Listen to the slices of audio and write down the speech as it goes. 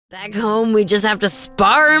Back home, we just have to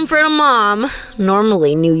spar in front of Mom.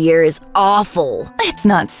 Normally, New Year is awful. It's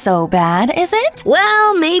not so bad, is it?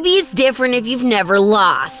 Well, maybe it's different if you've never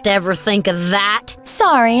lost. Ever think of that?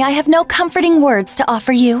 Sorry, I have no comforting words to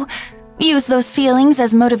offer you. Use those feelings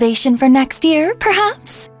as motivation for next year,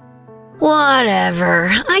 perhaps? Whatever.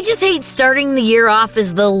 I just hate starting the year off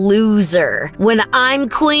as the loser. When I'm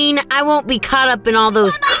queen, I won't be caught up in all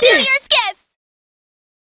those New Year's gifts!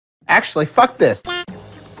 Actually, fuck this.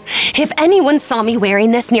 If anyone saw me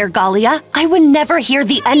wearing this near Galia, I would never hear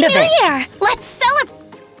the end of it. New Year! Let's celebrate!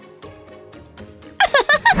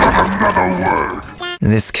 Another word.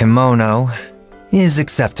 This kimono is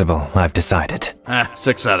acceptable, I've decided.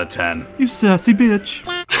 6 out of 10. You sassy bitch.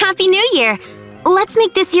 Happy New Year! Let's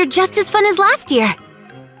make this year just as fun as last year.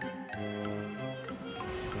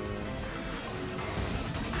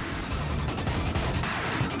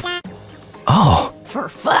 Oh. For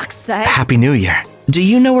fuck's sake. Happy New Year. Do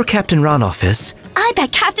you know where Captain Ranulph is? I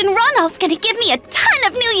bet Captain Ranulph's gonna give me a ton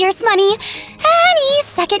of New Year's money. Any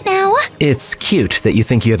second now. It's cute that you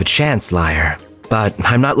think you have a chance, liar. But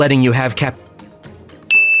I'm not letting you have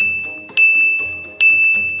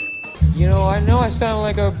You know I sound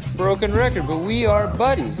like a broken record, but we are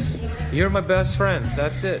buddies. You're my best friend,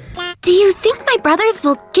 that's it. Do you think my brothers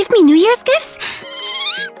will give me New Year's gifts?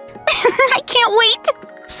 I can't wait!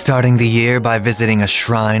 Starting the year by visiting a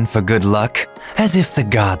shrine for good luck, as if the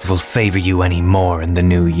gods will favor you any more in the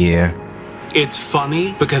new year. It's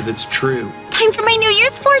funny because it's true. Time for my New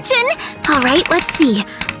Year's fortune! Alright, let's see.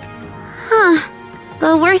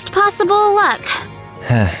 The worst possible luck.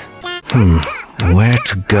 Where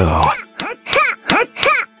to go?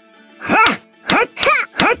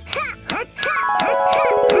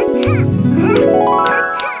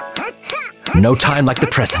 No time like the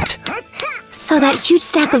present. So that huge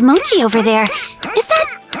stack of mochi over there, is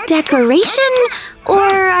that decoration? Or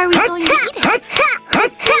are we going to eat it?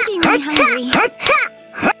 It's making me hungry.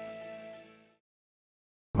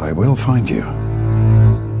 I will find you.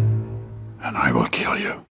 And I will kill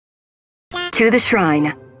you. To the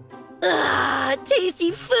shrine.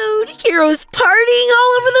 Tasty food, heroes partying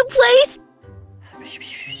all over the place.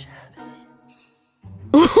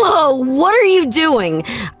 Whoa, what are you doing?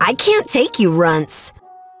 I can't take you, Runts.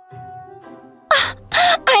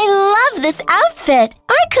 I love this outfit.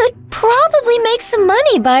 I could probably make some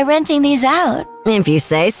money by renting these out. If you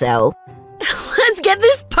say so. Let's get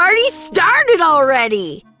this party started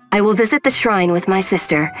already. I will visit the shrine with my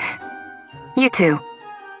sister. You two.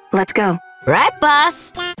 Let's go. Right,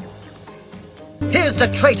 boss? Here's the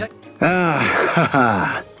traitor!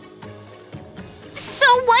 So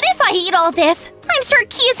what if I eat all this? I'm sure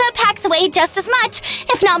Kiza packs away just as much,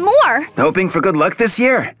 if not more. Hoping for good luck this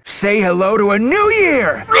year? Say hello to a new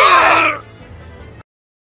year!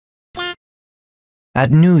 At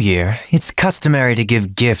New Year, it's customary to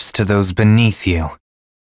give gifts to those beneath you.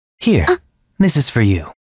 Here, this is for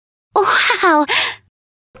you. Wow!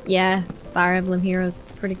 Yeah, Fire Emblem Heroes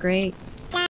is pretty great.